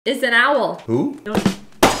is an owl. Who?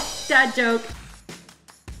 Dad joke.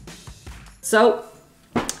 So,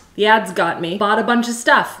 the ads got me. Bought a bunch of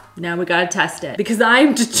stuff. Now we gotta test it. Because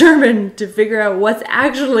I'm determined to figure out what's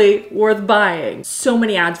actually worth buying. So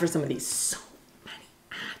many ads for some of these. So many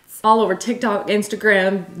ads. All over TikTok,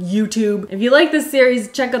 Instagram, YouTube. If you like this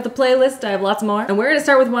series, check out the playlist. I have lots more. And we're gonna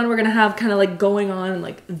start with one we're gonna have kind of like going on in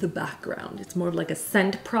like the background. It's more of like a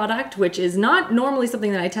scent product, which is not normally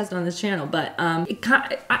something that I test on this channel, but I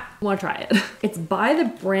wanna try it. It's by the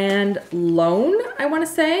brand Lohn, I wanna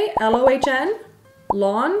say. L-O-H-N.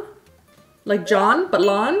 Lohn, like John, but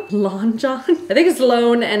Lohn John. I think it's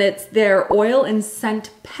Lohn, and it's their oil and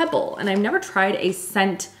scent Pebble. And I've never tried a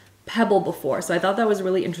scent Pebble before. So I thought that was a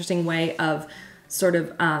really interesting way of sort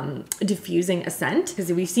of diffusing a scent.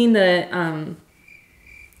 Because we've seen the,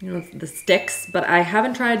 you know, the sticks, but I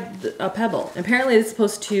haven't tried a Pebble. Apparently it's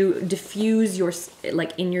supposed to diffuse your,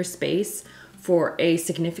 like in your space for a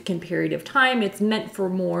significant period of time. It's meant for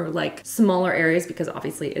more like smaller areas because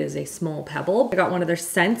obviously it is a small pebble. I got one of their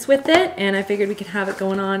scents with it and I figured we could have it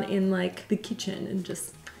going on in like the kitchen and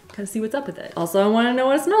just kind of see what's up with it. Also, I want to know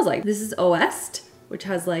what it smells like. This is Oest, which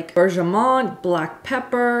has like bergamot, black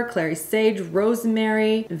pepper, clary sage,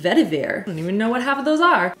 rosemary, vetiver. I don't even know what half of those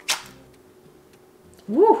are.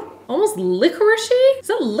 Woo, almost licorice-y? Is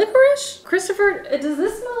that licorice? Christopher, does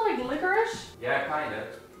this smell like licorice? Yeah, kind of.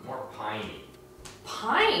 More piney.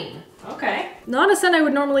 Pine, okay. Not a scent I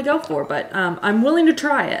would normally go for, but I'm willing to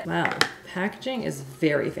try it. Wow, packaging is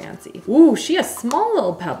very fancy. Ooh, she has small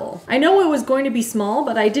little pebble. I know it was going to be small,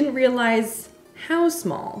 but I didn't realize how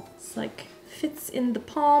small. It's like fits in the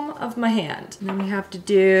palm of my hand. And then we have to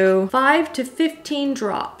do 5 to 15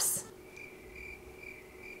 drops.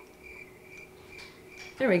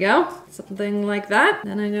 There we go, something like that.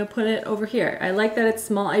 Then I'm gonna put it over here. I like that it's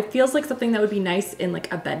small. It feels like something that would be nice in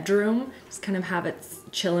like a bedroom. Just kind of have it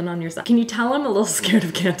chilling on your side. Can you tell I'm a little scared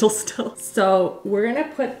of candles still? So we're gonna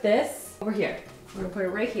put this over here. We're gonna put it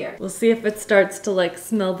right here. We'll see if it starts to like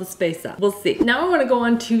smell the space up. We'll see. Now I wanna go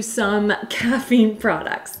on to some caffeine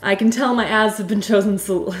products. I can tell my ads have been chosen,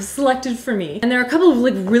 selected for me. And there are a couple of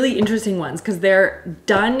like really interesting ones because they're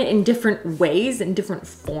done in different ways, in different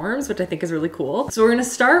forms, which I think is really cool. So we're gonna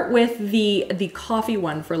start with the coffee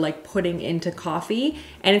one for like putting into coffee.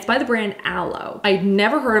 And it's by the brand Allo. I'd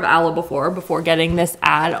never heard of Allo before getting this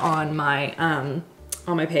ad on my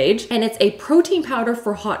page. And it's a protein powder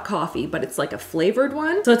for hot coffee, but it's like a flavored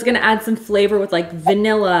one. So it's gonna add some flavor with like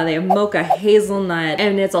vanilla, they have mocha, hazelnut,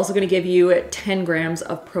 and it's also gonna give you 10 grams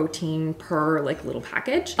of protein per like little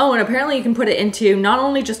package. Oh, and apparently you can put it into not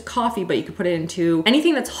only just coffee, but you can put it into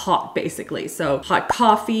anything that's hot basically. So hot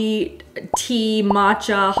coffee, tea,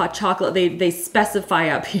 matcha, hot chocolate, they specify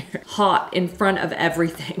up here. Hot in front of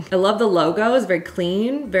everything. I love the logo, it's very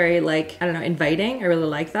clean, very like, I don't know, inviting. I really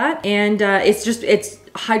like that. And it's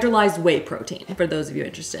hydrolyzed whey protein for those of you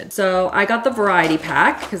interested. So I got the variety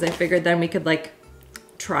pack because I figured then we could like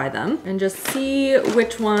try them and just see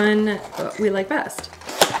which one we like best.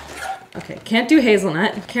 Okay, can't do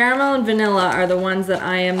hazelnut. Caramel and vanilla are the ones that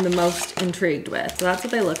I am the most intrigued with. So that's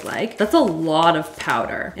what they look like. That's a lot of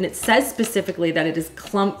powder. And it says specifically that it is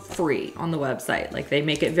clump free on the website. Like they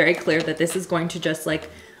make it very clear that this is going to just like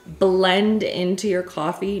blend into your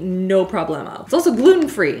coffee, no problemo. It's also gluten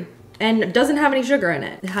free and doesn't have any sugar in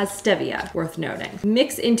it. It has stevia, worth noting.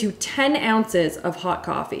 Mix into 10 ounces of hot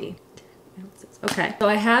coffee. 10 ounces. Okay, so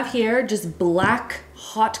I have here just black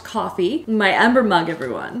hot coffee. My Ember mug,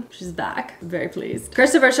 everyone. She's back, I'm very pleased.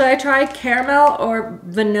 Christopher, should I try caramel or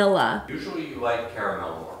vanilla? Usually you like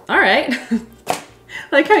caramel more. All right.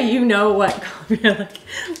 Like how you know what coffee I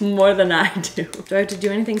like more than I do. Do I have to do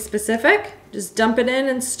anything specific? Just dump it in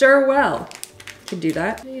and stir well. You can do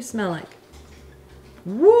that. What do you smell like?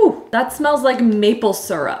 Woo! That smells like maple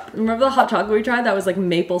syrup. Remember the hot chocolate we tried? That was like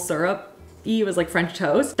maple syrup. It was like French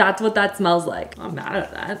toast. That's what that smells like. I'm mad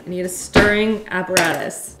at that. I need a stirring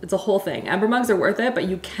apparatus. It's a whole thing. Ember mugs are worth it, but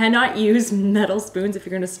you cannot use metal spoons if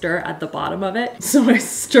you're gonna stir at the bottom of it. So I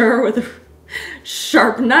stir with a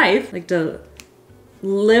sharp knife, like to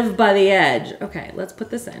live by the edge. Okay, let's put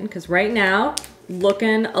this in, because right now,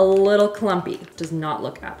 looking a little clumpy. Does not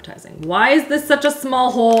look appetizing. Why is this such a small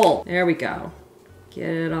hole? There we go. Get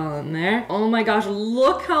it all in there. Oh my gosh,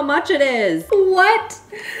 look how much it is. What?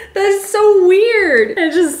 That is so weird.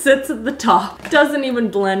 It just sits at the top. Doesn't even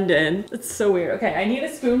blend in. It's so weird. Okay, I need a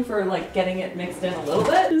spoon for like getting it mixed in a little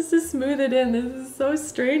bit. Just to smooth it in. This is so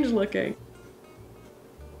strange looking.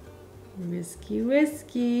 Whiskey,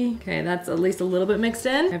 whiskey. Okay, that's at least a little bit mixed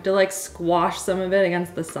in. I have to like squash some of it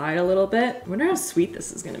against the side a little bit. I wonder how sweet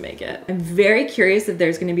this is gonna make it. I'm very curious if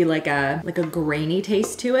there's gonna be like a grainy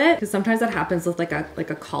taste to it, because sometimes that happens with like a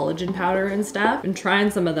collagen powder and stuff. Been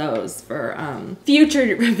trying some of those for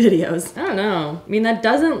future videos. I don't know. I mean, that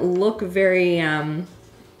doesn't look very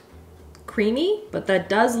creamy, but that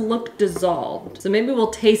does look dissolved. So maybe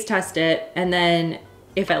we'll taste test it, and then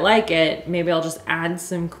if I like it, maybe I'll just add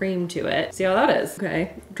some cream to it. See how that is.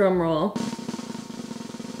 Okay, drum roll.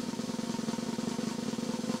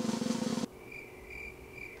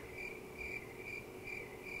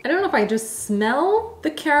 I don't know if I just smell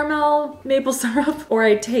the caramel maple syrup or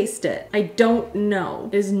I taste it. I don't know.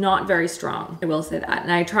 It is not very strong, I will say that.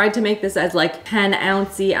 And I tried to make this as like 10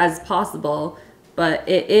 ounce-y as possible, but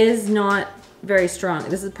it is not very strong.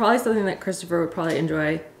 This is probably something that Christopher would probably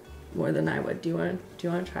enjoy more than I would. Do you want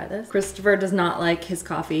to try this? Christopher does not like his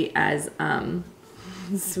coffee as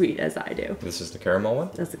sweet as I do. This is the caramel one?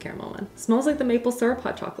 That's the caramel one. Smells like the maple syrup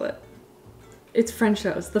hot chocolate. It's French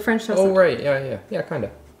toast. The French toast. Oh, right. Yeah, kind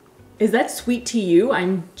of. Is that sweet to you?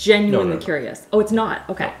 I'm genuinely curious. Oh, it's not.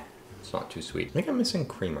 Okay. No, it's not too sweet. I think I'm missing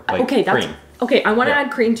creamer. Okay, cream. Okay, I want to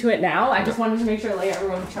add cream to it now. I just wanted to make sure like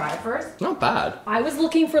everyone try it first. Not bad. I was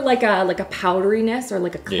looking for like a powderiness or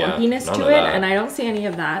like a clumpiness to it, and I don't see any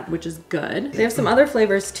of that, which is good. They have some other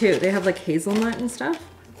flavors too. They have like hazelnut and stuff.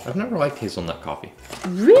 I've never liked hazelnut coffee.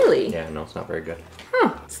 Really? Yeah, no, it's not very good.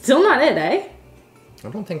 Huh. Still not it, eh? I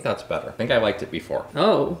don't think that's better. I think I liked it before.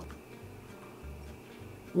 Oh.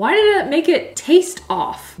 Why did it make it taste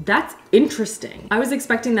off? That's interesting. I was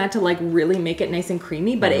expecting that to like really make it nice and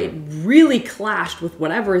creamy, but it really clashed with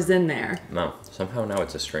whatever is in there. No, somehow now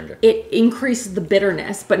it's astringent. It increases the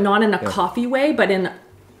bitterness, but not in a coffee way, but in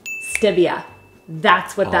stevia.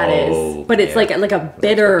 That's what that is. But it's like a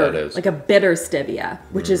bitter stevia,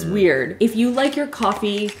 which is weird. If you like your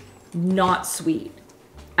coffee not sweet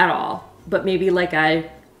at all, but maybe like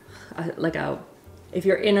if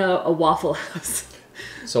you're in a Waffle House.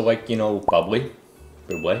 So like, you know, bubbly?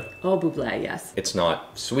 Buble? Oh, buble, yes. It's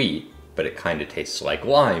not sweet, but it kind of tastes like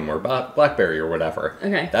lime or blackberry or whatever.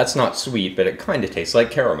 Okay. That's not sweet, but it kind of tastes like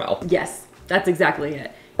caramel. Yes, that's exactly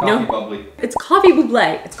it. Coffee bubbly. It's coffee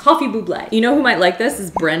buble. It's coffee buble. You know who might like this is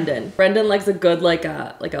Brendan. Brendan likes a good like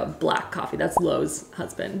a black coffee. That's Lo's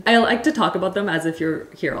husband. I like to talk about them as if you're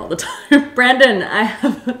here all the time. Brandon, I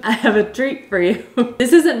have a treat for you.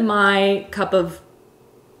 This isn't my cup of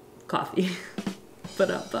coffee.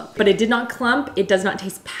 But it did not clump. It does not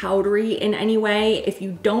taste powdery in any way. If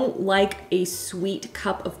you don't like a sweet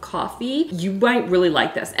cup of coffee, you might really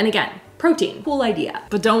like this. And again, protein, cool idea.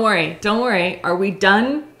 But don't worry. Are we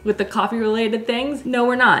done with the coffee related things? No,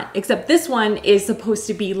 we're not. Except this one is supposed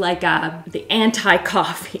to be like the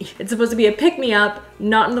anti-coffee. It's supposed to be a pick-me-up,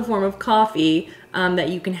 not in the form of coffee, that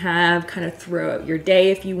you can have kind of throughout your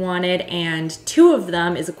day if you wanted, and 2 of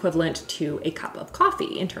them is equivalent to a cup of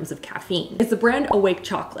coffee in terms of caffeine. It's the brand Awake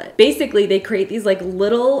Chocolate. Basically, they create these like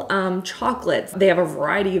little chocolates. They have a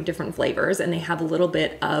variety of different flavors, and they have a little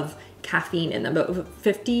bit of caffeine in them, but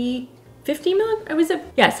 50 milligrams, was it?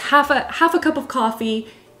 Yes, half a cup of coffee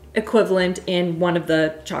equivalent in one of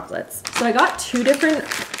the chocolates. So I got 2 different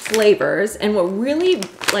flavors, and what really,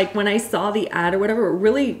 like when I saw the ad or whatever, it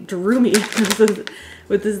really drew me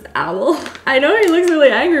with this owl. I know he looks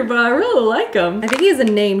really angry, but I really like him. I think he has a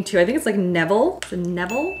name too. I think it's like Neville. Is it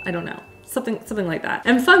Neville? I don't know. Something like that.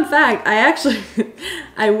 And fun fact,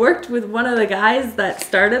 I worked with one of the guys that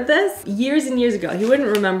started this years and years ago. He wouldn't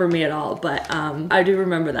remember me at all, but I do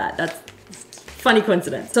remember that. That's funny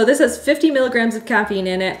coincidence. So this has 50 milligrams of caffeine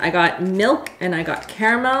in it. I got milk and I got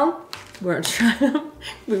caramel. We're trying to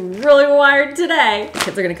be really wired today.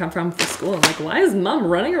 Kids are gonna come from school and like, why is mom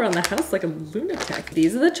running around the house like a lunatic?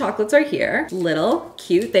 These are the chocolates right here. Little,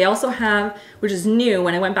 cute. They also have, which is new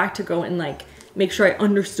when I went back to go and like make sure I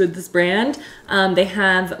understood this brand. They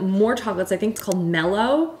have more chocolates. I think it's called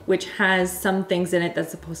Mellow, which has some things in it that's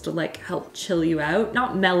supposed to like help chill you out.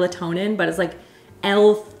 Not melatonin, but it's like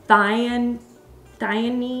L-theanine.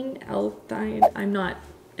 I'm not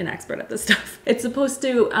an expert at this stuff. It's supposed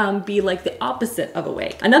to be like the opposite of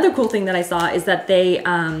Awake. Another cool thing that I saw is that they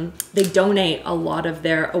donate a lot of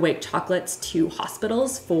their Awake chocolates to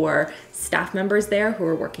hospitals for staff members there who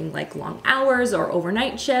are working like long hours or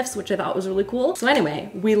overnight shifts, which I thought was really cool. So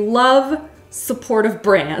anyway, we love supportive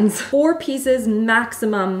brands. 4 pieces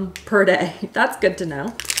maximum per day. That's good to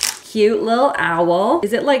know. Cute little owl.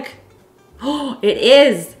 Is it like, oh, it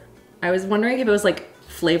is. I was wondering if it was like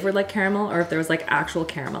flavored like caramel or if there was like actual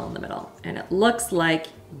caramel in the middle. And it looks like,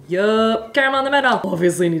 yup, caramel in the middle.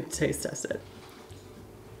 Obviously need to taste test it.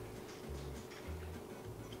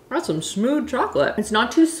 That's some smooth chocolate. It's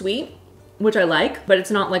not too sweet, which I like, but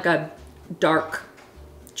it's not like a dark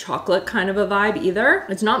chocolate kind of a vibe either.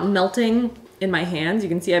 It's not melting in my hands. You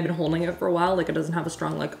can see I've been holding it for a while. Like it doesn't have a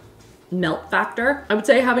strong like melt factor. I would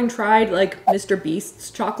say having tried like Mr.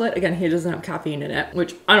 Beast's chocolate, again, he doesn't have caffeine in it,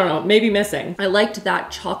 which I don't know, maybe missing. I liked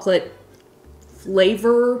that chocolate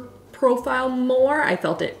flavor profile more. I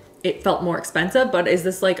felt it felt more expensive, but is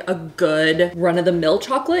this like a good run-of-the-mill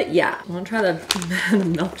chocolate? Yeah. I want to try the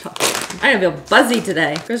milk chocolate. I don't feel buzzy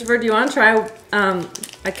today. Christopher, do you want to try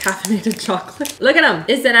a caffeinated chocolate? Look at him.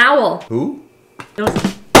 It's an owl. Who?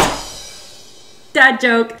 Dad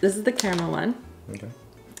joke. This is the caramel one. Okay.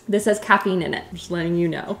 This has caffeine in it, just letting you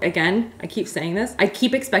know. Again, I keep saying this. I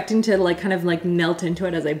keep expecting to like kind of like melt into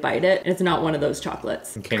it as I bite it. And it's not one of those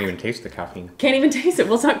chocolates. You can't even taste the caffeine. Can't even taste it.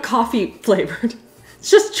 Well, it's not coffee flavored. It's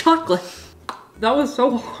just chocolate. That was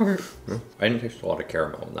so hard. I didn't taste a lot of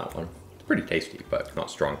caramel in that one. It's pretty tasty, but not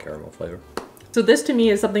strong caramel flavor. So this to me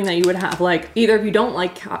is something that you would have like either if you don't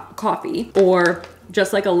like coffee or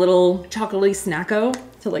just like a little chocolatey snacko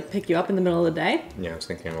to like pick you up in the middle of the day. Yeah, I was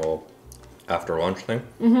thinking a little after lunch thing.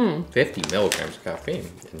 Mm-hmm. 50 milligrams of caffeine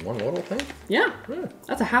in one little thing. Yeah,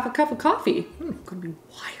 that's a half a cup of coffee. Gonna be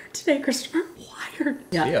wired today, Christopher. Wired.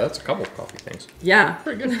 Yeah, that's a couple of coffee things. Yeah.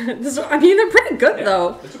 Pretty good. I mean, they're pretty good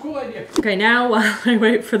though. It's a cool idea. Okay, now while I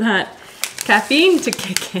wait for that caffeine to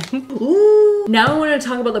kick in. Ooh. Now I want to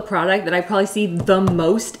talk about the product that I probably see the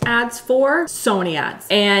most ads for. So many ads.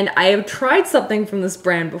 And I have tried something from this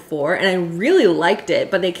brand before and I really liked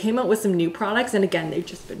it, but they came out with some new products and again, they've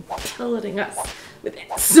just been pelleting us with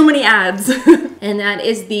so many ads. And that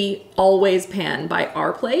is the Always Pan by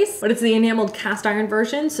Our Place, but it's the enameled cast iron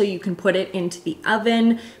version. So you can put it into the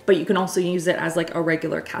oven, but you can also use it as like a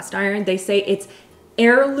regular cast iron. They say it's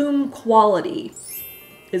heirloom quality,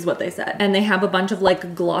 is what they said. And they have a bunch of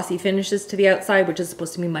like glossy finishes to the outside, which is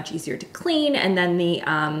supposed to be much easier to clean. And then the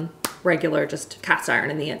regular just cast iron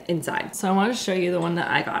in the inside. So I want to show you the one that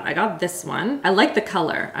I got. I got this one. I like the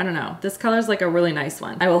color. I don't know. This color is like a really nice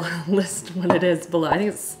one. I will list what it is below. I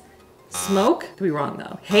think it's smoke. Could be wrong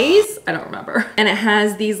though. Haze? I don't remember. And it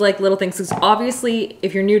has these like little things. So obviously,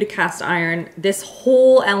 if you're new to cast iron, this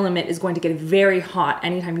whole element is going to get very hot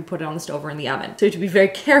anytime you put it on the stove or in the oven. So you have to be very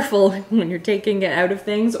careful when you're taking it out of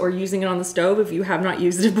things or using it on the stove if you have not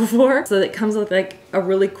used it before. So it comes with like a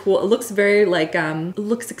really cool, it looks very like, it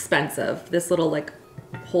looks expensive. This little like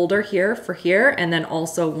holder here for here, and then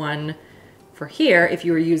also one for here if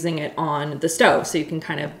you were using it on the stove. So you can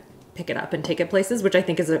kind of pick it up and take it places, which I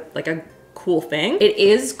think is like a cool thing. It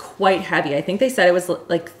is quite heavy. I think they said it was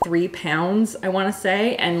like 3 pounds, I want to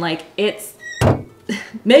say. And like it's,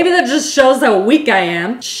 maybe that just shows how weak I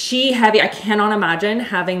am. She heavy. I cannot imagine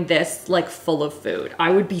having this like full of food.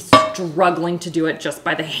 I would be struggling to do it just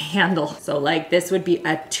by the handle. So like this would be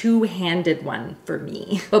a two-handed one for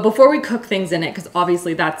me. But before we cook things in it, because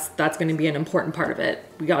obviously that's going to be an important part of it,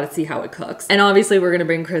 we got to see how it cooks. And obviously we're going to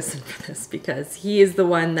bring Chris in for this because he is the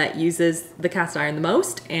one that uses the cast iron the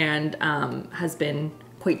most and has been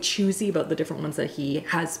quite choosy about the different ones that he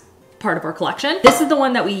has part of our collection. This is the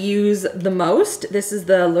one that we use the most. This is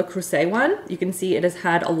the Le Creuset one. You can see it has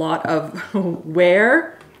had a lot of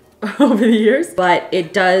wear over the years, but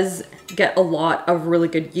it does get a lot of really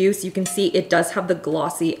good use. You can see it does have the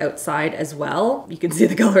glossy outside as well. You can see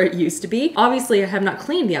the color it used to be. Obviously, I have not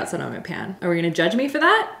cleaned the outside of my pan. Are we gonna judge me for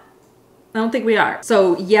that? I don't think we are.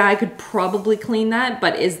 So yeah, I could probably clean that,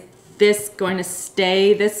 but is this going to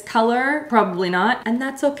stay this color? Probably not, and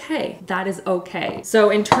that's okay. That is okay. So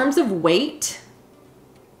in terms of weight,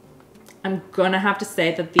 I'm gonna have to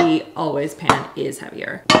say that the Always Pan is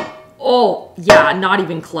heavier. Oh yeah, not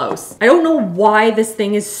even close. I don't know why this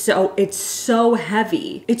thing is it's so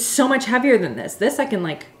heavy. It's so much heavier than this. This I can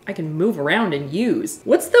move around and use.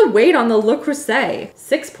 What's the weight on the Le Creuset?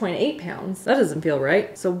 6.8 pounds. That doesn't feel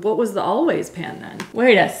right. So what was the Always Pan then?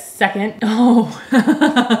 Wait a second. Oh,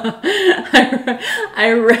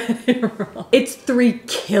 I read it wrong. It's 3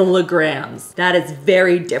 kilograms. That is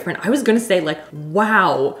very different. I was gonna say like,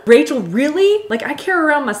 wow, Rachel, really? Like I carry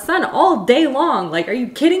around my son all day long. Like, are you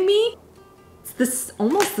kidding me? It's this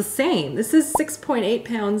almost the same. This is 6.8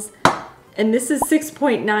 pounds. And this is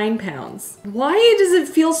 6.9 pounds. Why does it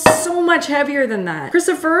feel so much heavier than that?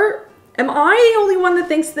 Christopher, am I the only one that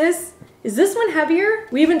thinks this? Is this one heavier?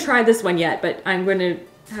 We haven't tried this one yet, but I'm gonna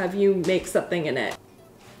have you make something in it.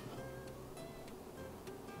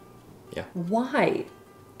 Yeah. Why?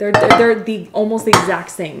 They're almost the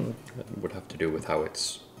exact same. It would have to do with how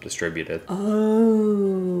it's distributed.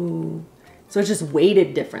 Oh. So it's just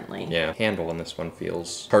weighted differently. Yeah, handle on this one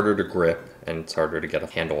feels harder to grip, and it's harder to get a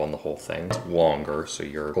handle on the whole thing. It's longer, so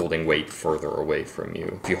you're holding weight further away from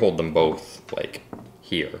you. If you hold them both, like,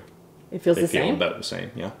 here, It feels they the feel same? about the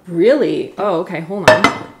same, yeah. Really? Oh, okay, hold on.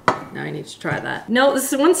 Now I need to try that. No,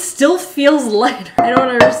 this one still feels lighter. I don't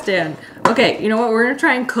understand. Okay, you know what? We're gonna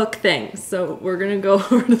try and cook things. So we're gonna go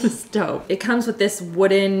over to the stove. It comes with this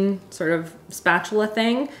wooden sort of spatula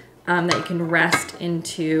thing that you can rest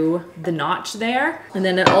into the notch there. And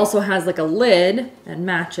then it also has like a lid that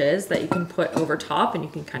matches that you can put over top, and you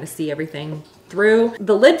can kind of see everything through.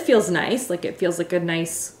 The lid feels nice, like it feels like a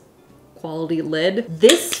nice quality lid.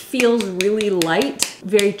 This feels really light,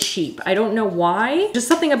 very cheap. I don't know why. Just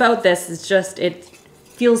something about this is just, it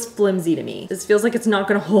feels flimsy to me. This feels like it's not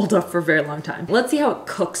gonna hold up for a very long time. Let's see how it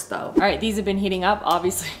cooks though. All right, these have been heating up.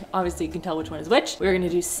 Obviously you can tell which one is which. We're gonna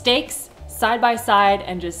do steaks side by side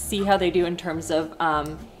and just see how they do in terms of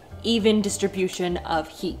even distribution of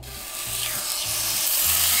heat.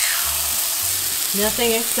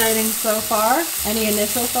 Nothing exciting so far. Any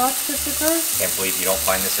initial thoughts, Christopher? Can't believe you don't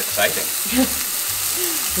find this exciting.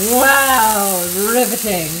 Wow,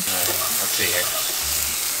 riveting. Let's see here.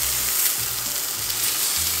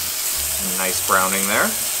 Nice browning there.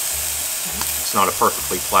 It's not a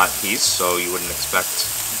perfectly flat piece, so you wouldn't expect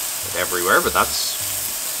it everywhere, but that's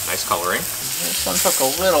nice coloring. This one took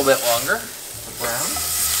a little bit longer to brown.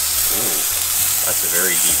 Ooh, that's a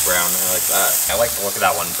very deep brown. I like that. I like the look of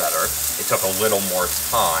that one better. It took a little more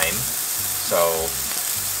time, so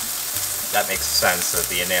that makes sense that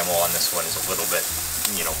the enamel on this one is a little bit,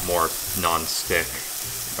 you know, more non-stick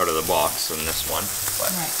out of the box than this one.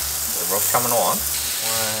 But right. They're both coming along.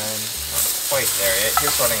 One, not quite there yet.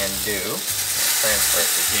 Here's what I'm going to do. Transfer it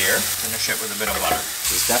to here. Finish it with a bit of butter.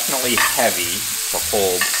 It's definitely heavy to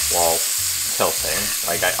hold while tilting.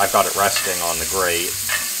 Like I've got it resting on the grate.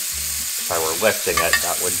 If I were lifting it,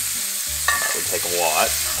 that would take a lot.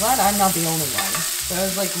 Glad I'm not the only one. So I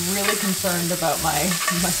was like really concerned about my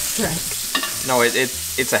strength. No,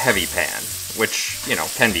 it's a heavy pan, which, you know,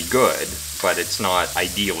 can be good, but it's not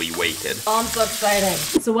ideally weighted. Oh, I'm so excited.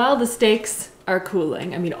 So while the steaks are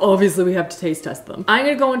cooling, I mean, obviously we have to taste test them. I'm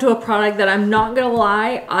gonna go into a product that I'm not gonna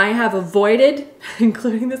lie, I have avoided,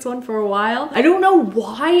 including this one for a while. I don't know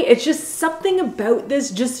why, it's just something about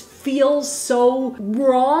this just feels so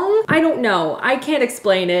wrong. I don't know, I can't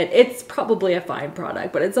explain it. It's probably a fine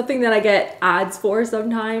product, but it's something that I get ads for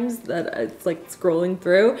sometimes that it's like scrolling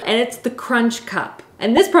through, and it's the Crunch Cup.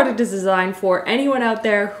 And this product is designed for anyone out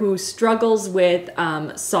there who struggles with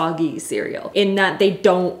soggy cereal, in that they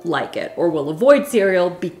don't like it or will avoid cereal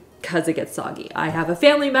because it gets soggy. I have a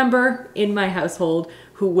family member in my household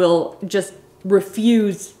who will just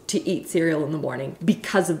refuse to eat cereal in the morning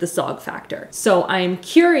because of the sog factor. So I'm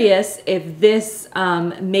curious if this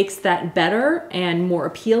makes that better and more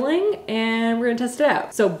appealing, and we're gonna test it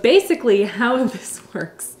out. So basically how this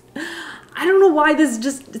works, I don't know why this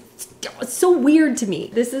just, it's so weird to me.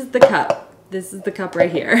 This is the cup. This is the cup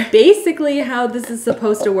right here. Basically how this is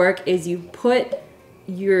supposed to work is you put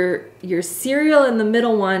your cereal in the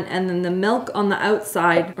middle one and then the milk on the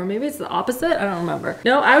outside, or maybe it's the opposite, I don't remember.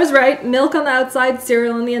 No, I was right, milk on the outside,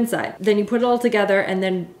 cereal on the inside. Then you put it all together, and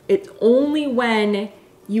then it's only when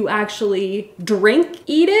you actually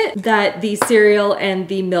eat it, that the cereal and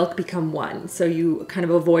the milk become one. So you kind of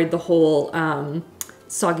avoid the whole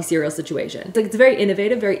soggy cereal situation. It's very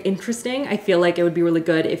innovative, very interesting. I feel like it would be really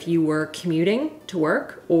good if you were commuting to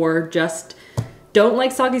work or just don't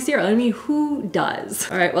like soggy cereal. I mean, who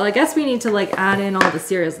does? All right, well, I guess we need to like add in all the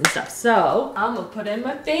cereals and stuff. So I'm gonna put in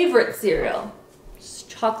my favorite cereal. It's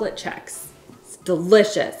chocolate Chex. It's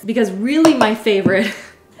delicious. Because really my favorite,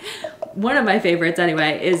 one of my favorites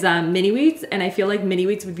anyway, is mini wheats, and I feel like mini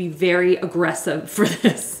wheats would be very aggressive for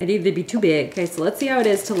this. I think they'd be too big. Okay, so let's see how it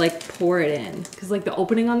is to like pour it in. Because like the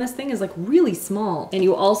opening on this thing is like really small. And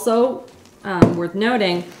you also, worth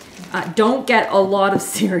noting, don't get a lot of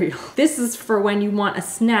cereal. This is for when you want a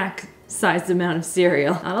snack sized amount of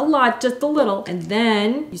cereal. Not a lot, just a little. And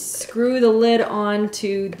then you screw the lid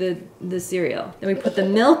onto the cereal. Then we put the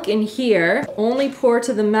milk in here. Only pour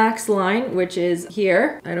to the max line, which is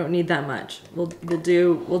here. I don't need that much. We'll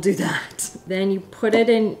do that. Then you put it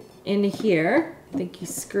in here. I think you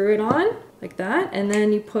screw it on like that. And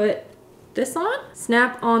then you put this on.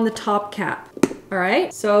 Snap on the top cap. All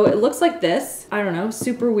right, so it looks like this. I don't know,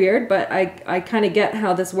 super weird, but I kind of get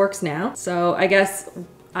how this works now. So I guess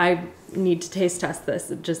I need to taste test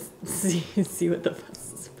this and just see what the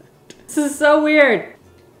fuss is about. This is so weird.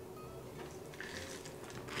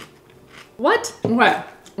 What? Okay.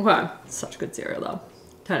 Such good cereal though,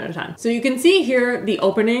 10 out of 10. So you can see here the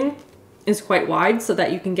opening is quite wide so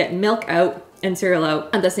that you can get milk out and cereal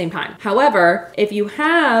out at the same time. However, if you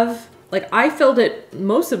have, like I filled it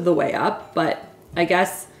most of the way up, but I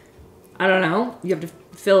guess, I don't know, you have to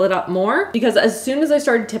fill it up more because as soon as I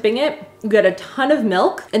started tipping it, you get a ton of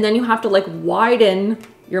milk and then you have to like widen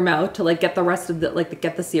your mouth to like get the rest of the, like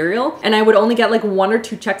get the cereal. And I would only get like 1 or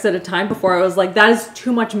 2 checks at a time before I was like, that is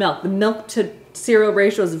too much milk. The milk to cereal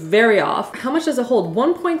ratio is very off. How much does it hold?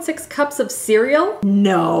 1.6 cups of cereal?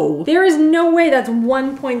 No. There is no way that's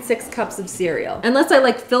 1.6 cups of cereal. Unless I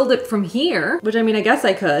like filled it from here, which I mean, I guess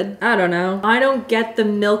I could. I don't know. I don't get the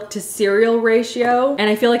milk to cereal ratio. And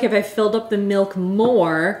I feel like if I filled up the milk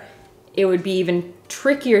more, it would be even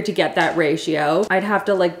trickier to get that ratio. I'd have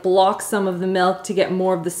to like block some of the milk to get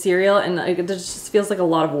more of the cereal and it just feels like a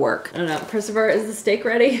lot of work. I don't know. Christopher, is the steak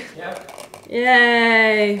ready? Yep.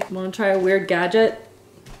 Yay! Wanna try a weird gadget?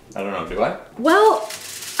 I don't know, do I? Well,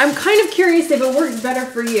 I'm kind of curious if it works better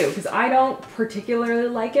for you because I don't particularly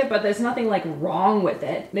like it, but there's nothing like wrong with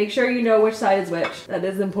it. Make sure you know which side is which. That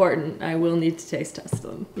is important. I will need to taste test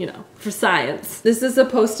them, you know, for science. This is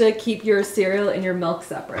supposed to keep your cereal and your milk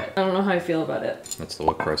separate. I don't know how I feel about it. That's the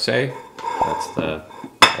Le Creuset. That's the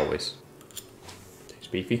always. Tastes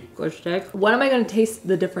beefy. Good steak. What am I gonna taste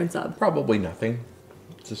the difference of? Probably nothing.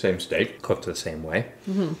 It's the same steak, cooked the same way.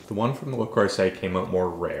 The one from the Le Creuset came out more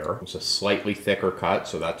rare. It was a slightly thicker cut,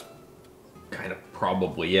 so that's kind of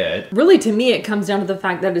probably it. Really, to me, it comes down to the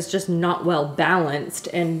fact that it's just not well balanced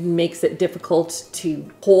and makes it difficult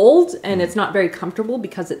to hold, and it's not very comfortable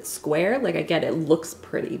because it's square. Like, I get it looks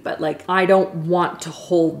pretty, but like, I don't want to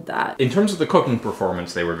hold that. In terms of the cooking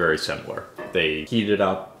performance, they were very similar. They heated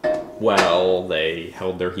up well, they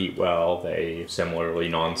held their heat well, they similarly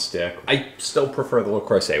non-stick. I still prefer the Le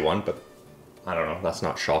Creuset one, but I don't know, that's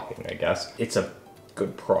not shocking, I guess. It's a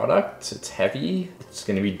good product, it's heavy, it's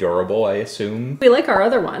gonna be durable, I assume. We like our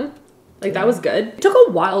other one. Like, that was good. It took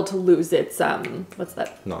a while to lose its, what's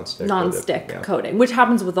that? Non-stick coating, which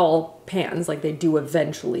happens with all pans. Like, they do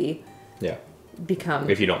eventually become...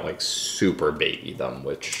 If you don't, like, super baby them,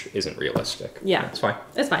 which isn't realistic. Yeah. That's fine.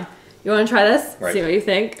 It's fine. You want to try this? Right. See what you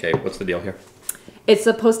think? Okay, what's the deal here? It's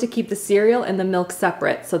supposed to keep the cereal and the milk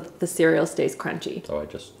separate so that the cereal stays crunchy. So I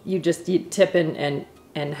just... You tip and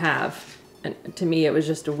have. And to me, it was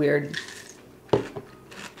just a weird...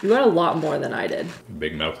 You got a lot more than I did.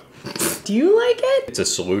 Big mouth. Do you like it? It's a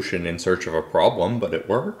solution in search of a problem, but it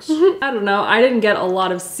works. I don't know. I didn't get a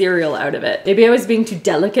lot of cereal out of it. Maybe I was being too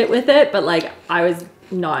delicate with it, but like, I was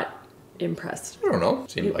not impressed. I don't know.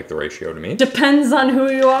 Seemed like the ratio to me. Depends on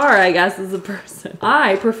who you are, I guess, as a person.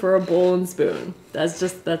 I prefer a bowl and spoon.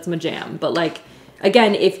 That's my jam. But like,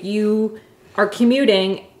 again, if you are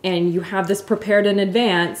commuting and you have this prepared in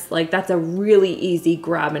advance, like that's a really easy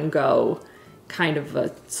grab and go kind of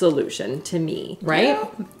a solution to me, right? Yeah,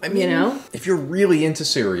 I mean, you know, if you're really into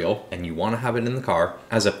cereal and you want to have it in the car,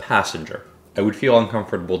 as a passenger, I would feel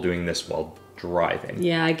uncomfortable doing this while driving.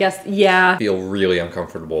 Yeah, I guess, yeah. I feel really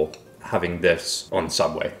uncomfortable having this on the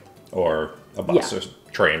subway or a bus or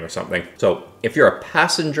train or something. So if you're a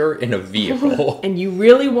passenger in a vehicle and you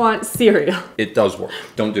really want cereal, it does work.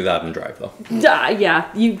 Don't do that and drive though.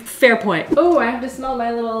 Yeah, fair point. Oh, I have to smell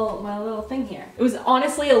my little thing here. It was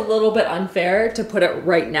honestly a little bit unfair to put it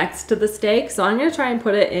right next to the steak. So I'm gonna try and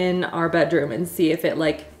put it in our bedroom and see if it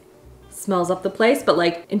like smells up the place. But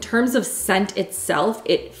like in terms of scent itself,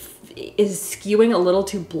 it is skewing a little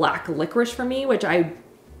too black licorice for me, which I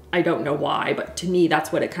don't know why, but to me,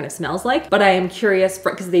 that's what it kind of smells like. But I am curious,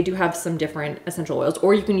 because they do have some different essential oils,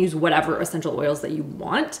 or you can use whatever essential oils that you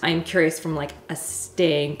want. I am curious from like a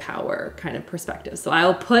staying power kind of perspective. So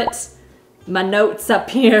I'll put my notes up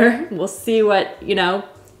here. We'll see what, you know,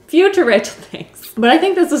 future Rachel thinks. But I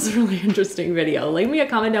think this was a really interesting video. Leave me a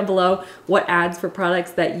comment down below what ads for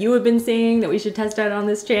products that you have been seeing that we should test out on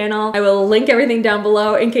this channel. I will link everything down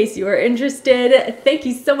below in case you are interested. Thank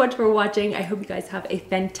you so much for watching. I hope you guys have a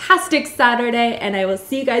fantastic Saturday, and I will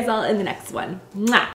see you guys all in the next one. Mwah!